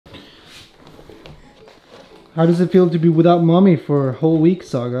How does it feel to be without mommy for a whole week,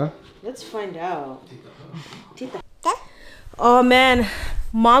 Saga? Let's find out. Oh man,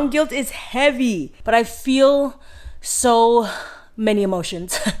 mom guilt is heavy, but I feel so many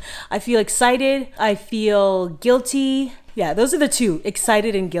emotions. I feel excited, I feel guilty. Yeah, those are the two,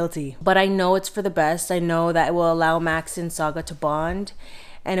 excited and guilty. But I know it's for the best. I know that it will allow Max and Saga to bond,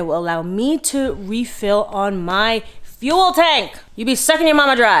 and it will allow me to refill on my fuel tank. You be sucking your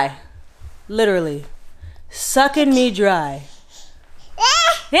mama dry. Literally. Sucking me dry.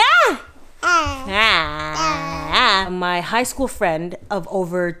 Yeah! My high school friend of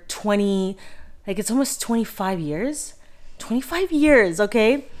over 20, like it's almost 25 years. 25 years,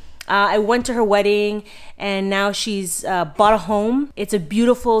 okay? I went to her wedding and now she's bought a home. It's a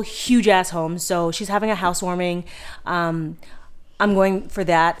beautiful, huge ass home. So she's having a housewarming. I'm going for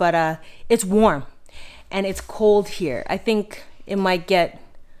that, but it's warm and it's cold here. I think it might get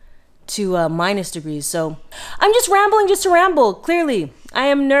to minus degrees. So I'm just rambling just to ramble. Clearly, I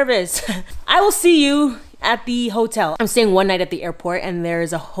am nervous. I will see you at the hotel. I'm staying one night at the airport and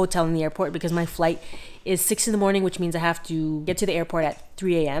there's a hotel in the airport because my flight is 6 in the morning, which means I have to get to the airport at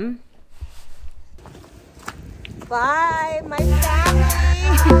 3 a.m. Bye, my family.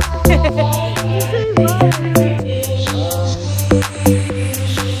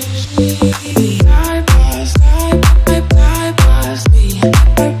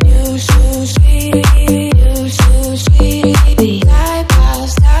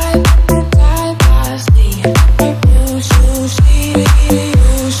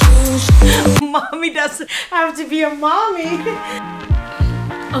 Mommy doesn't have to be a mommy.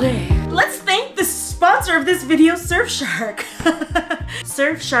 Okay, let's thank the sponsor of this video, Surfshark.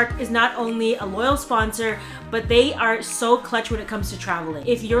 Surfshark is not only a loyal sponsor, but they are so clutch when it comes to traveling.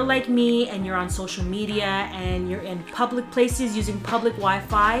 If you're like me and you're on social media and you're in public places using public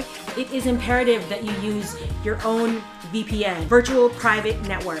Wi-Fi, it is imperative that you use your own VPN, virtual private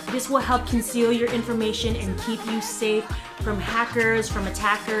network. This will help conceal your information and keep you safe from hackers, from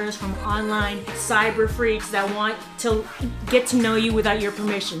attackers, from online cyber freaks that want to get to know you without your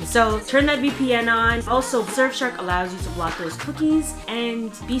permission. So turn that VPN on. Also, Surfshark allows you to block those cookies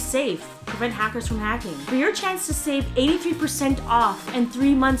and be safe. Prevent hackers from hacking. For your chance to save 83% off and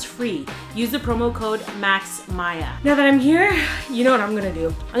 3 months free, use the promo code MAXMAYA. Now that I'm here, you know what I'm gonna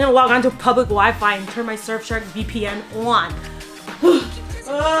do. I'm gonna log on to public Wi-Fi and turn my Surfshark VPN on.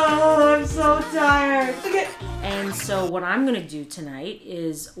 Oh, I'm so tired. Okay. And so what I'm gonna do tonight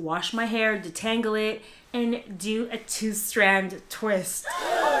is wash my hair, detangle it, and do a 2-strand twist.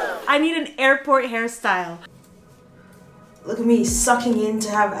 I need an airport hairstyle. Look at me sucking in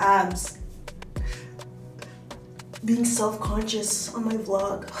to have abs. Being self-conscious on my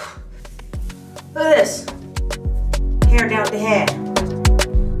vlog. Look at this. Hair down to hair.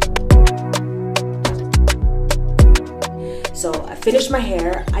 So I finished my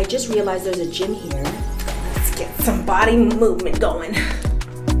hair. I just realized there's a gym here. Let's get some body movement going.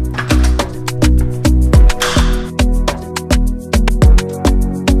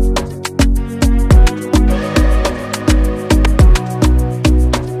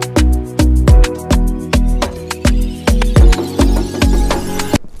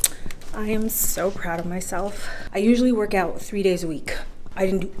 I am so proud of myself. I usually work out 3 days a week. I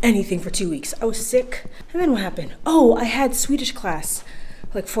didn't do anything for 2 weeks. I was sick. And then what happened? Oh, I had Swedish class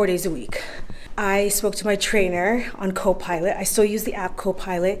like 4 days a week. I spoke to my trainer on Copilot. I still use the app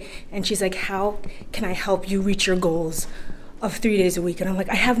Copilot. And she's like, how can I help you reach your goals of 3 days a week? And I'm like,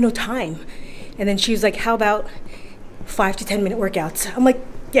 I have no time. And then she was like, how about 5 to 10 minute workouts? I'm like,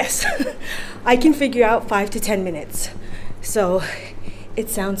 yes, I can figure out 5 to 10 minutes. So it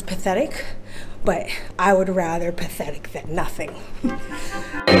sounds pathetic, but I would rather pathetic than nothing.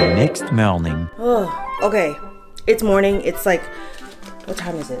 Next morning. Oh, okay. It's morning. It's like, what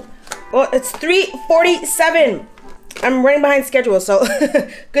time is it? Oh, it's 3:47. I'm running behind schedule, so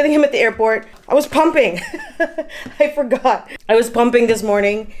good thing I'm at the airport. I was pumping. I forgot. I was pumping this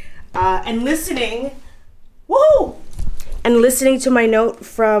morning and listening. Whoa! And listening to my note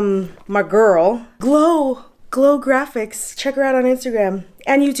from my girl, Glow Graphics. Check her out on Instagram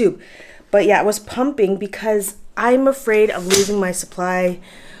and YouTube. But yeah, I was pumping because I'm afraid of losing my supply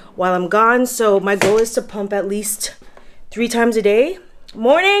while I'm gone. So my goal is to pump at least 3 times a day.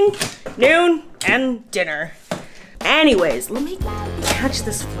 Morning, noon, and dinner. Anyways, let me catch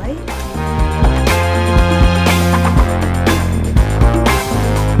this flight.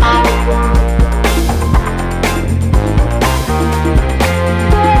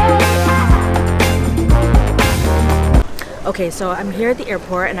 Okay, so I'm here at the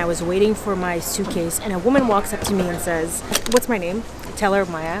airport and I was waiting for my suitcase and a woman walks up to me and says, what's my name? I tell her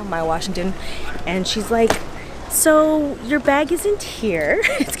Maya Washington. And she's like, So your bag isn't here.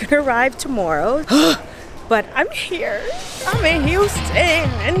 It's gonna arrive tomorrow. But I'm here. I'm in Houston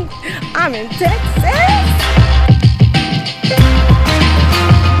and I'm in Texas.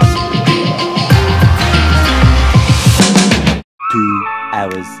 2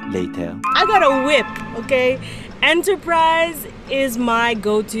 hours later. I got a whip, okay? Enterprise is my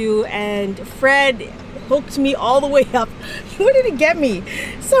go-to, and Fred hooked me all the way up. What did he get me?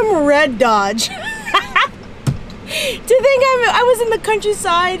 Some red Dodge. To think I was in the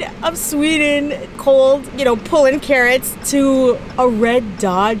countryside of Sweden, cold, you know, pulling carrots, to a red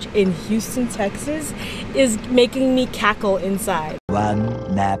Dodge in Houston, Texas is making me cackle inside.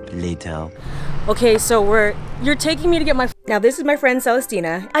 1 nap later. Okay, so you're taking me to get my... Now this is my friend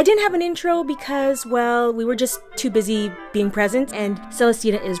Celestina. I didn't have an intro because, well, we were just too busy being present, and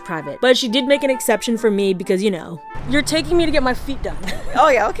Celestina is private. But she did make an exception for me because, you know, you're taking me to get my feet done. Oh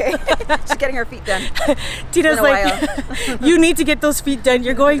yeah, okay. She's getting her feet done. Tina's like, you need to get those feet done.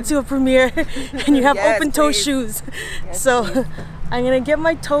 You're going to a premiere and you have open-toe shoes. Yes, so please. I'm gonna get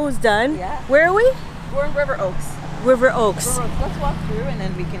my toes done. Yeah. Where are we? We're in River Oaks. River Oaks. Let's walk through and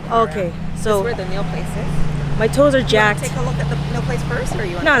then we can. Okay, so where the nail place is. my toes are You wanna jacked. take a look at the nail place first, or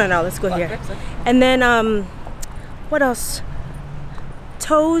you want? No. Let's go here. Grips, okay. And then what else?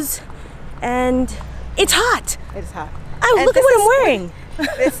 Toes, and it's hot. It's hot. Oh, And look at this what I'm is- wearing.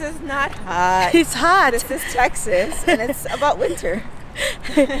 This is not hot. It's hot. This is Texas, and it's about winter.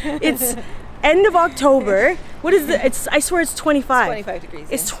 It's end of October. What is it? I swear it's 25. 25 degrees.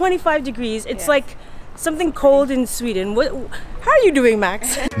 It's yeah. 25 degrees. It's Yes. like something cold in Sweden. How are you doing,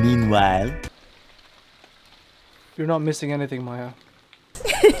 Max? Meanwhile, You're not missing anything, Maya.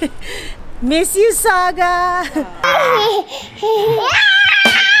 Miss you, Saga.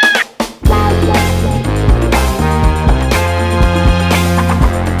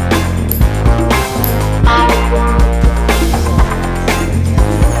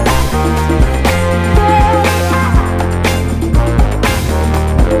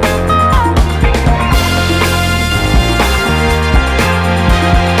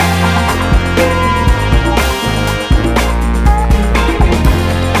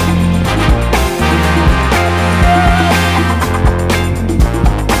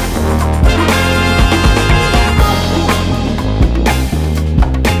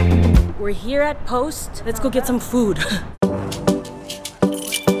 We're here at Post. Let's go get some food.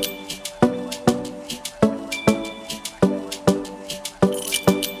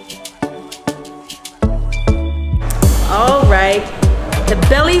 All right, the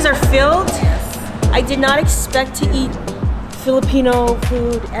bellies are filled. I did not expect to eat Filipino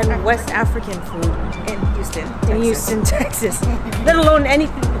food and West African food In Houston. in Texas. Houston, Texas. Let alone any,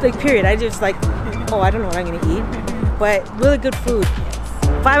 like, period. I just like, oh, I don't know what I'm gonna eat. But really good food.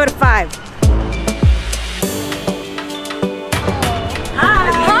 5 out of 5.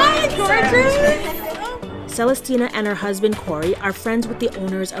 Hi, gorgeous! Celestina and her husband Corey are friends with the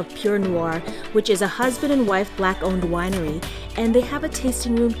owners of Pure Noir, which is a husband and wife black-owned winery, and they have a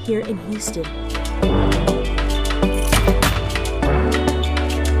tasting room here in Houston.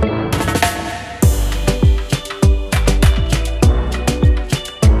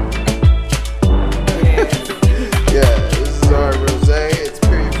 Yeah, this is our rosé. It's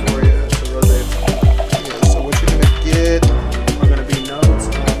period for you. It's a rosé. Yeah, so what you're gonna get are gonna be notes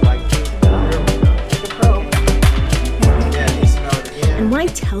of like the pro. Yeah, you smell it again. And when I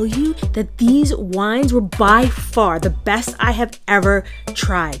tell you that these wines were by far the best I have ever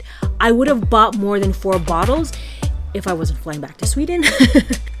tried, I would have bought more than 4 bottles if I wasn't flying back to Sweden.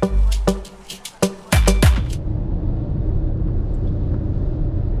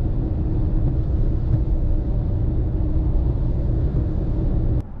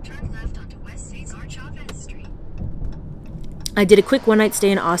 I did a quick one-night stay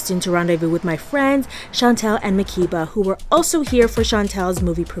in Austin to rendezvous with my friends Chantel and Makiba, who were also here for Chantel's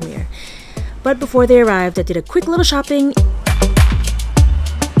movie premiere. But before they arrived, I did a quick little shopping.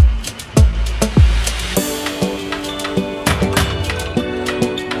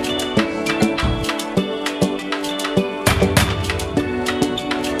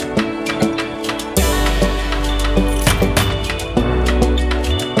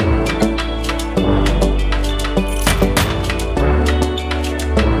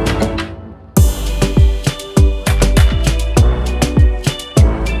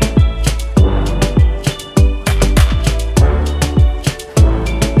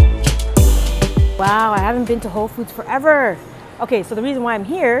 Wow, I haven't been to Whole Foods forever. Okay, so the reason why I'm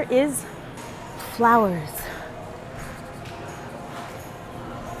here is flowers.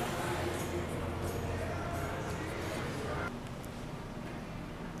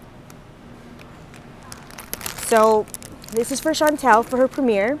 So this is for Chantel for her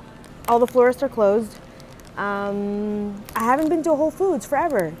premiere. All the florists are closed. I haven't been to a Whole Foods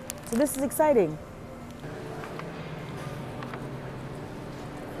forever, so this is exciting.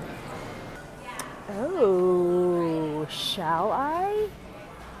 Oh, shall I?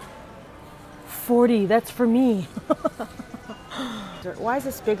 40, that's for me. Why is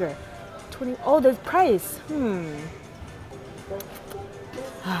this bigger? 20, oh, the price.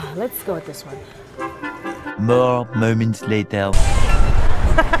 Let's go with this one. More moments later. Hola!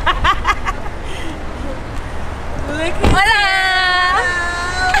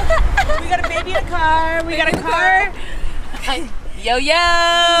 We got a baby in a car. We got a car. Yo,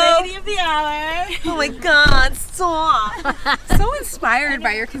 yo! Lady of the hour. Oh my god, stop! So inspired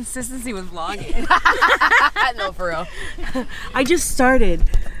by your consistency with vlogging. No, for real. I just started.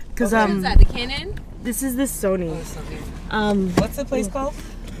 Cause What is that, the Canon? this is the Sony. What's the place called?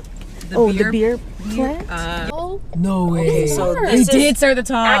 The beer plant. No way. So We this did is start at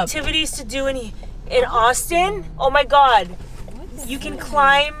the top. activities to do in Austin. Oh my god. You can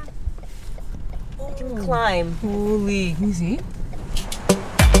climb. You can climb. Holy. Can you see?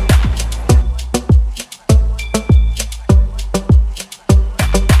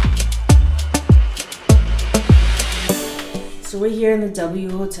 So we're here in the W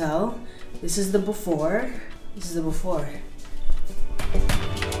Hotel. This is the before. This is the before.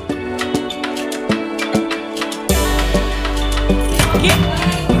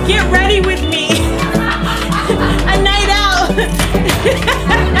 Get ready with me. A night out.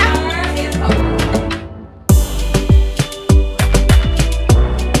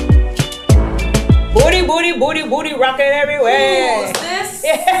 Booty, booty, booty, booty, rocking everywhere. Who's this?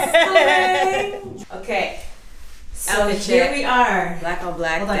 Okay. So Outfit here check. we are. Black on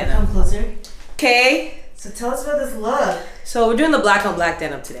black Hold on, denim. come closer. Okay. So tell us about this look. So we're doing the black on black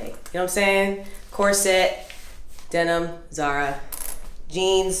denim today. You know what I'm saying? Corset, denim, Zara,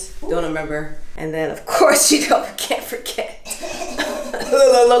 jeans, don't remember. And then of course, you know, we can't forget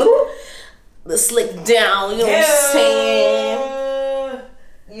the slick down, you know what I'm saying?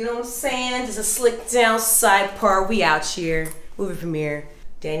 You know what I'm saying? Just a slick down side part. We out here. Movie premiere.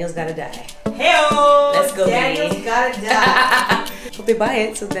 Daniel's gotta die. Hey-o! Let's go, Daniel's baby. gotta die. Hope they buy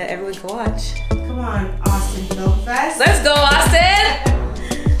it so that everyone can watch. Come on, Austin Film Fest. Let's go, Austin!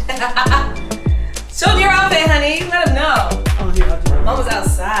 Show them your outfit, honey. Let them know. Oh, here, I'll do it. Mom was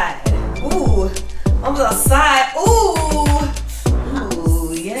outside. Ooh. Mom was outside. Ooh.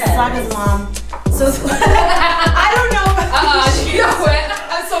 Ooh, yeah. Saga's mom. So I don't know. You know what?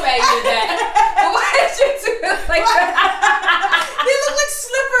 I'm so mad you did that. But why did you do it like that? They look like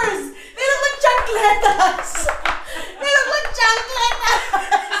slippers. They look like chancletas. They look like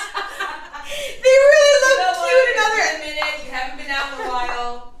chancletas. They really look cute and other. a minute. You haven't been out in a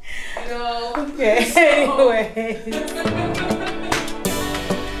while. You know. Okay. Anyway.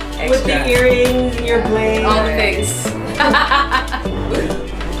 With the earrings, your bling. All the things.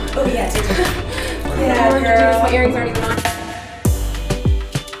 Oh yeah, yeah, girl. My earrings aren't even on.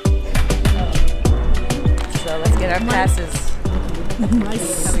 So let's get our passes.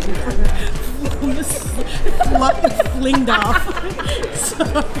 Flinged off.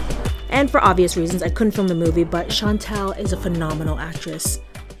 And for obvious reasons, I couldn't film the movie, but Chantel is a phenomenal actress.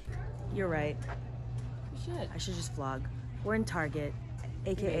 You're right. I should just vlog. We're in Target,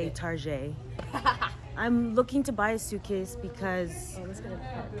 aka Target. I'm looking to buy a suitcase because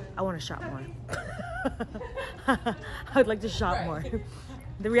I want to shop more. I would like to shop more.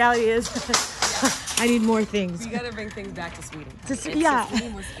 The reality is, I need more things. You gotta bring things back to Sweden. Yeah.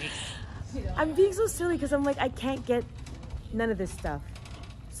 I'm being so silly because I'm like, I can't get none of this stuff.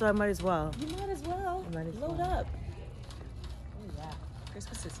 So I might as well. You might as well. I might as Load well. up. Oh yeah,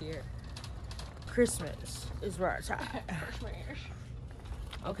 Christmas is here. Christmas is where it's at.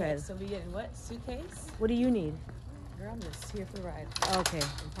 Okay. So we get what? Suitcase? What do you need? Girl, I'm just here for the ride. Okay.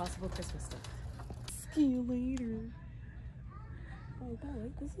 Impossible Christmas stuff. See you later. Oh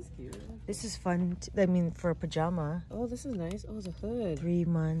god, this is cute. This is fun. I mean, for a pajama. Oh, this is nice. Oh, it's a hood. 3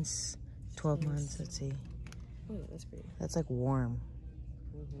 months, 12 months. Let's see. Oh, that's pretty. That's like warm.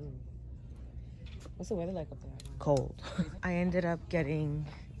 What's the weather like up there? Cold. I ended up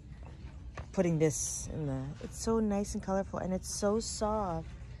putting this in the, it's so nice and colorful and it's so soft.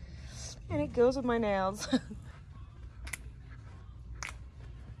 And it goes with my nails.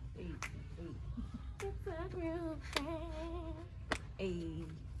 Hey.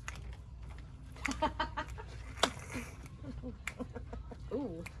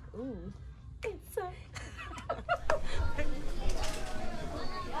 Ooh, ooh. It's a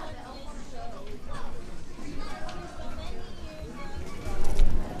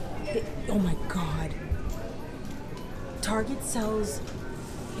oh my god. Target sells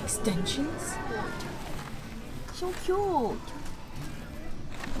extensions? So cute.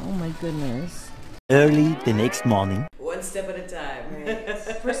 Oh my goodness. Early the next morning. One step at a time.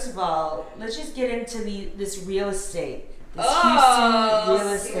 Right. First of all, let's just get into this real estate. This Houston real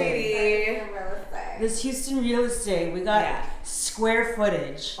estate. This Houston real estate. We got square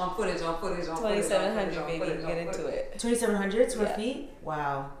footage. On footage. 2,700, baby. Get into it. 2,700 square feet?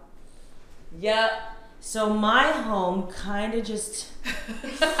 Wow. Yep. So my home kind of just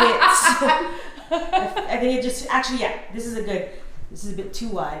fits. I think it just, actually, yeah, this is a bit too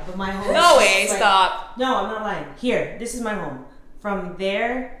wide, but my home. No way, stop. No, I'm not lying. Here, this is my home. From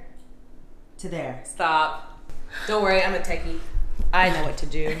there to there. Stop. Don't worry, I'm a techie. I know what to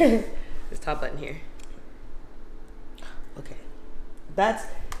do. This top button here. Okay. That's.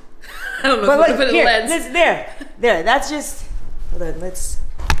 I don't know but if like, I put a here, lens. there. That's just. Hold on, let's.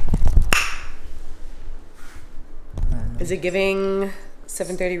 Is it giving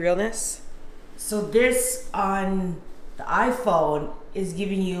 730 realness? So this on the iPhone is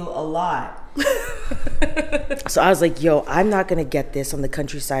giving you a lot. So I was like, yo, I'm not gonna get this on the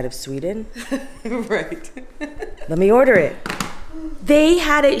countryside of Sweden. Right. Let me order it. They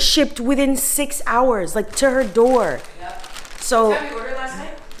had it shipped within 6 hours, like to her door. Yep. So What time you ordered last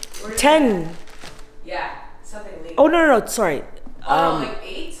night? 10. Yeah, something late. Oh no, sorry. Like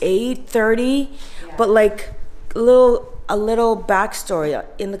 8? 8:30. But like a little backstory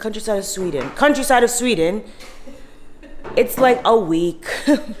in the countryside of Sweden. It's like a week.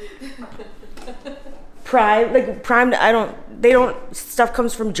 Prime. Stuff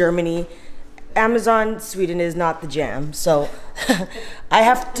comes from Germany. Amazon Sweden is not the jam. So I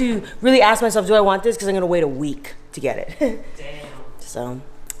have to really ask myself, do I want this? Because I'm gonna wait a week to get it. Damn. So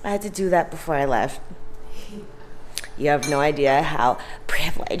I had to do that before I left. You have no idea how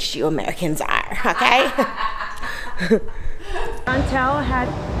privileged you Americans are, okay? Chantel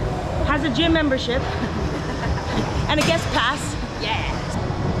has a gym membership and a guest pass. Yeah.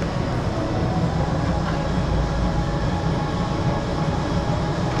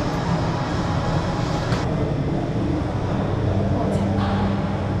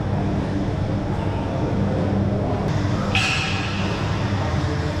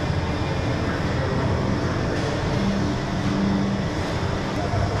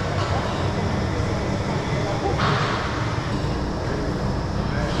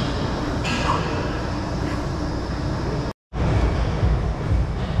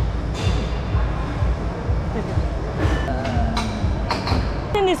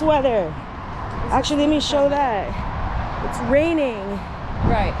 In this weather. Actually, let me show that. It's raining.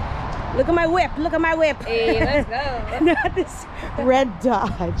 Right. Look at my whip. Hey, let's go. Not this red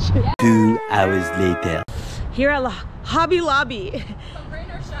Dodge. 2 hours later. Here at Hobby Lobby. Rain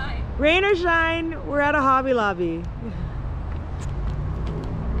or shine. Rain or shine, we're at a Hobby Lobby.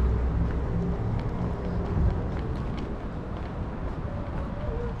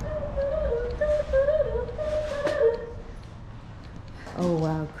 Oh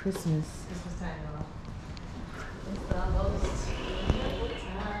wow, Christmas. Christmas time, y'all.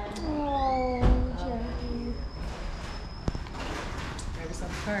 Oh, Jackie. Grab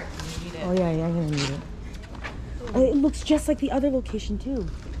yourself a cart. You need it. Oh yeah, I'm gonna need it. Oh, it looks just like the other location too.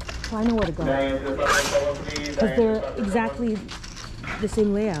 So I know where to go. Because they're exactly the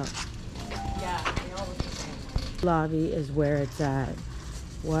same layout. Yeah, they all look the same. Lobby is where it's at.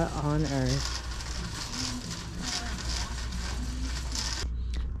 What on earth?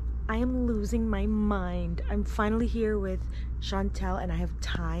 I am losing my mind. I'm finally here with Chantel and I have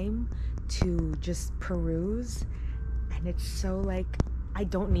time to just peruse. And it's so like, I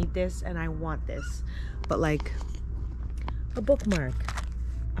don't need this and I want this. But like, a bookmark.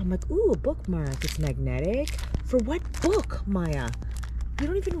 I'm like, ooh, a bookmark. It's magnetic. For what book, Maya? You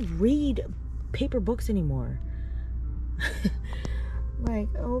don't even read paper books anymore. Like,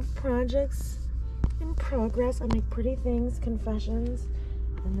 oh, projects in progress. I'm like, pretty things, confessions.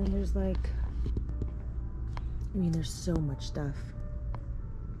 And then there's like, I mean, there's so much stuff.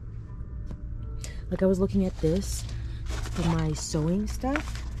 Like I was looking at this for my sewing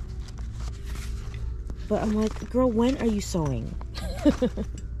stuff. But I'm like, girl, when are you sewing?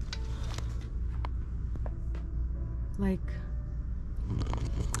 Like,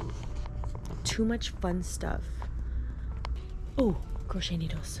 too much fun stuff. Oh, crochet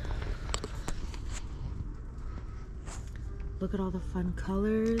needles. Look at all the fun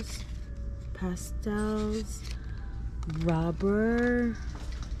colors, pastels, rubber.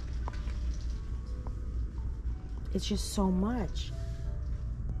 It's just so much.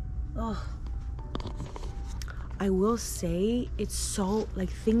 Oh, I will say it's so, like,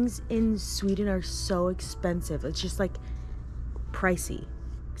 things in Sweden are so expensive. It's just like pricey,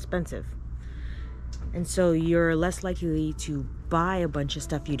 expensive. And so you're less likely to buy a bunch of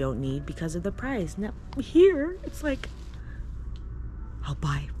stuff you don't need because of the price. Now here, it's like, I'll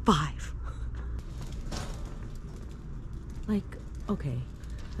buy 5. Like, okay,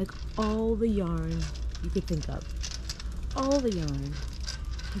 like all the yarn you could think of. All the yarn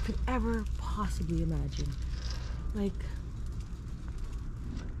you could ever possibly imagine. Like,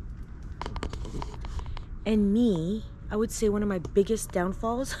 and me, I would say one of my biggest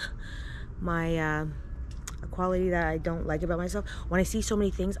downfalls, my a quality that I don't like about myself, when I see so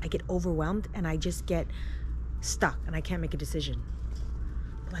many things, I get overwhelmed and I just get stuck and I can't make a decision.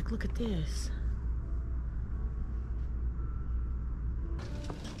 But like, look at this.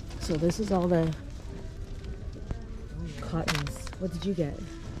 So this is all the cottons. What did you get?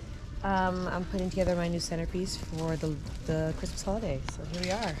 I'm putting together my new centerpiece for the Christmas holiday. So here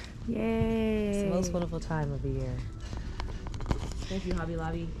we are. Yay! It's the most wonderful time of the year. Thank you, Hobby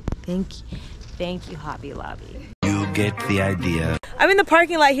Lobby. Thank you, Hobby Lobby. You get the idea. I'm in the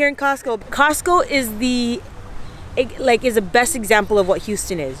parking lot here in Costco. Costco is the best example of what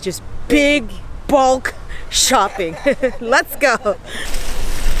Houston is. Just big bulk shopping. Let's go.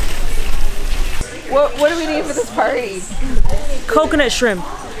 What do we need for this party? Coconut shrimp.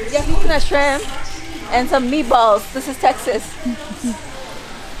 Yeah, coconut shrimp and some meatballs. This is Texas.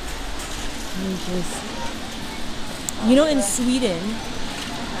 You know, in Sweden,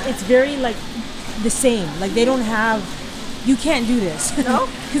 it's very like the same. Like they don't have, you can't do this. No?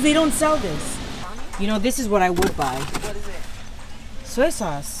 Because they don't sell this. You know, this is what I would buy. What is it? Soy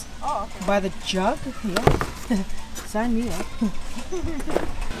sauce. Oh, okay. By the jug? Yeah. Sign me up.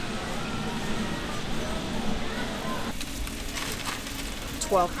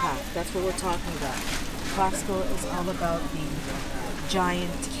 $12 pack. That's what we're talking about. Costco is all about the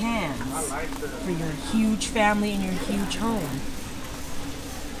giant cans for your huge family and your huge home.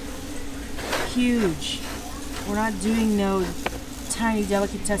 Huge. We're not doing no tiny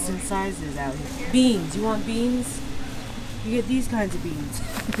delicatessen sizes out here. Beans. You want beans? You get these kinds of beans.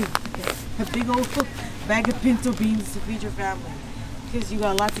 A big old bag of pinto beans to feed your family. Because you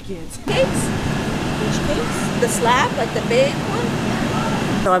got lots of kids. Cakes? Which cakes? The slab, like the big one?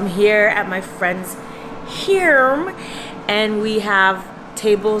 So I'm here at my friend's home and we have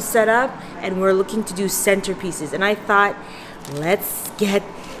tables set up and we're looking to do centerpieces. And I thought, let's get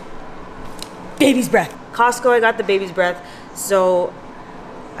baby's breath. Costco, I got the baby's breath. So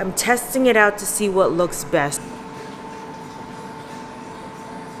I'm testing it out to see what looks best.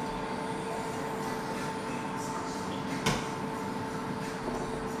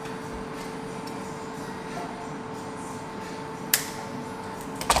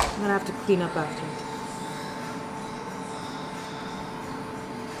 I'm gonna have to clean up after.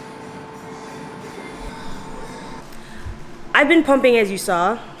 I've been pumping, as you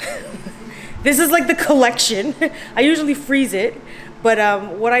saw. This is like the collection. I usually freeze it, but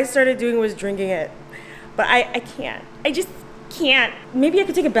what I started doing was drinking it. But I can't. I just can't. Maybe I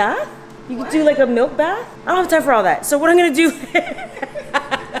could take a bath? You could do like a milk bath? I don't have time for all that. So what I'm gonna do,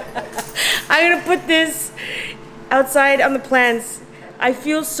 I'm gonna put this outside on the plants. I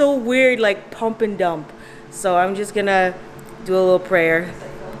feel so weird, like pump and dump. So I'm just gonna do a little prayer.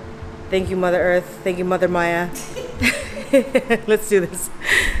 Thank you, Mother Earth. Thank you, Mother Maya. Let's do this.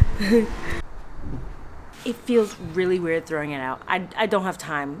 It feels really weird throwing it out. I don't have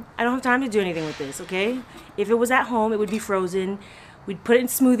time. I don't have time to do anything with this, okay? If it was at home, it would be frozen. We'd put it in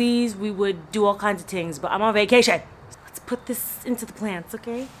smoothies. We would do all kinds of things, but I'm on vacation. Let's put this into the plants,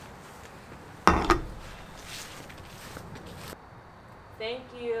 okay? Thank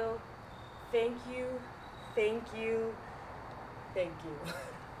you, thank you, thank you, thank you.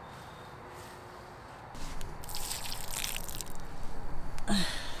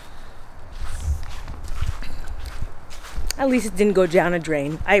 At least it didn't go down a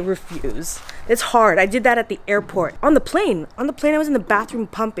drain. I refuse. It's hard. I did that at the airport. On the plane. On the plane, I was in the bathroom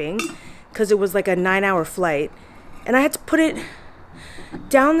pumping because it was like a 9-hour flight. And I had to put it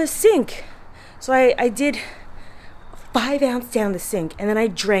down the sink. So I did 5 ounce down the sink and then I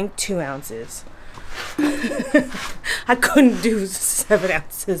drank 2 ounces. I couldn't do 7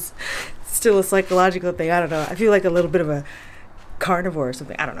 ounces. It's still a psychological thing. I don't know. I feel like a little bit of a carnivore or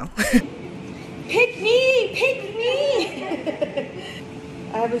something. I don't know. Pick me! Pick me!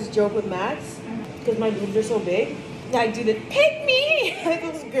 I have this joke with Max because my boobs are so big. I do the pick me! Like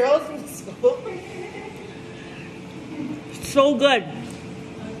those girls in school. So good.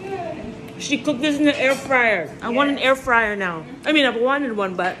 She cooked this in the air fryer. I want an air fryer now. I mean, I've wanted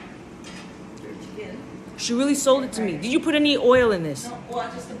one, but she really sold it to me. Did you put any oil in this? Well,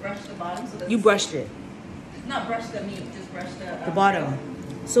 just to brush the bottom so that You brushed it. Not brush the meat, just brush the bottom.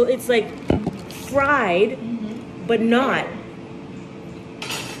 So it's like fried, but not.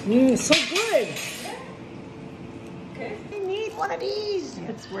 So good. Okay. I need one of these.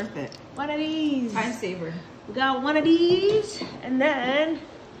 It's worth it. One of these. Time saver. We got one of these, and then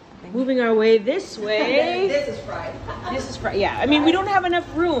moving our way this way. This is fried. This is fried. Yeah, I mean we don't have enough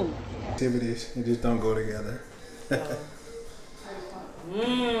room. Activities, you just don't go together.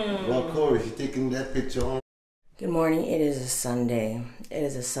 Well, Corey, if you're taking that picture on. Good morning. It is a Sunday. It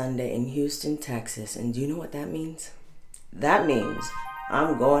is a Sunday in Houston, Texas. And do you know what that means? That means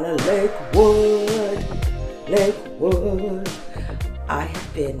I'm going to Lakewood. Lakewood. I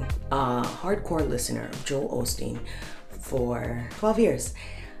have been a hardcore listener of Joel Osteen for 12 years.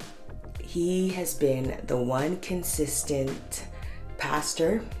 He has been the one consistent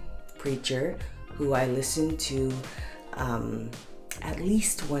pastor, preacher, who I listen to at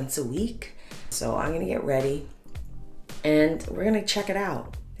least once a week. So I'm gonna get ready and we're gonna check it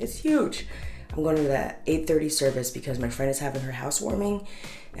out. It's huge. I'm going to the 8:30 service because my friend is having her housewarming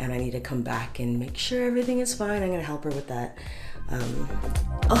and I need to come back and make sure everything is fine. I'm gonna help her with that.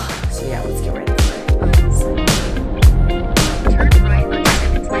 So yeah, let's get ready for it. Turn right on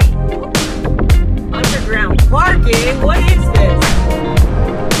 7th Lane. Underground parking? What is this?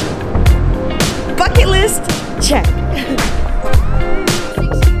 Bucket list, check.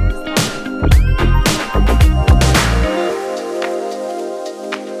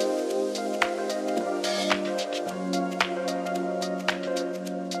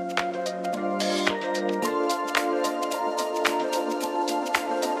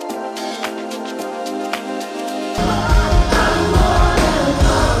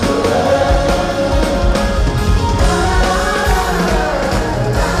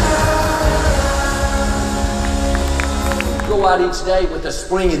 Go out each day with a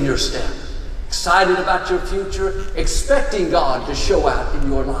spring in your step, excited about your future, expecting God to show out in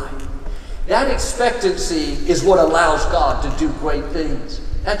your life. That expectancy is what allows God to do great things.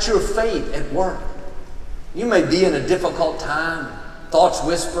 That's your faith at work. You may be in a difficult time. Thoughts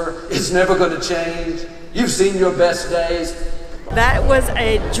whisper, it's never going to change. You've seen your best days. That was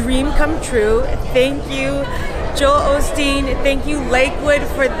a dream come true. Thank you, Joel Osteen. Thank you, Lakewood,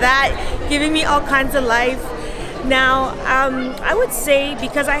 for that, giving me all kinds of life. Now, I would say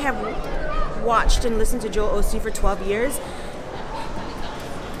because I have watched and listened to Joel Osteen for 12 years,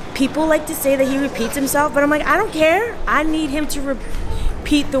 people like to say that he repeats himself, but I'm like, I don't care. I need him to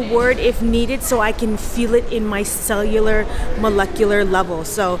repeat the word if needed so I can feel it in my cellular, molecular level.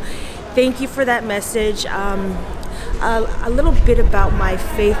 So thank you for that message. A little bit about my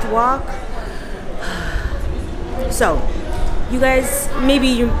faith walk. So, you guys, maybe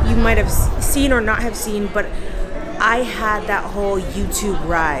you might have seen or not have seen, but I had that whole YouTube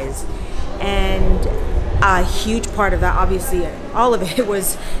rise, and a huge part of that, obviously, all of it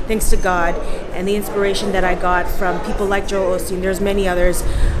was thanks to God and the inspiration that I got from people like Joel Osteen. There's many others,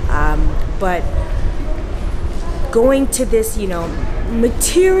 but going to this,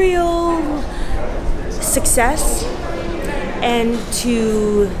 material success and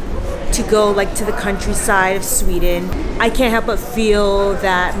to go like to the countryside of Sweden, I can't help but feel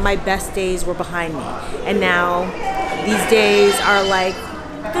that my best days were behind me, and now these days are like,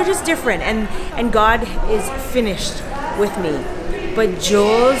 they're just different, and God is finished with me. But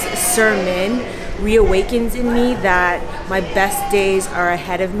Joel's sermon reawakens in me that my best days are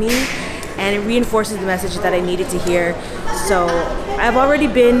ahead of me, and it reinforces the message that I needed to hear. So I've already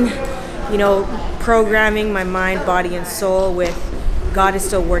been, programming my mind, body, and soul with God is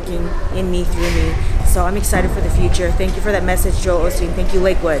still working in me, through me. So I'm excited for the future. Thank you for that message, Joel Osteen. Thank you,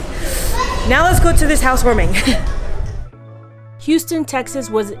 Lakewood. Now let's go to this housewarming. Houston, Texas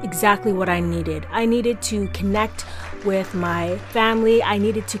was exactly what I needed. I needed to connect with my family. I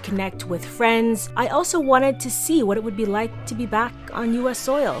needed to connect with friends. I also wanted to see what it would be like to be back on US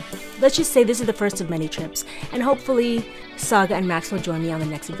soil. Let's just say this is the first of many trips, and hopefully Saga and Max will join me on the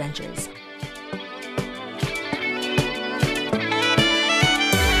next adventures.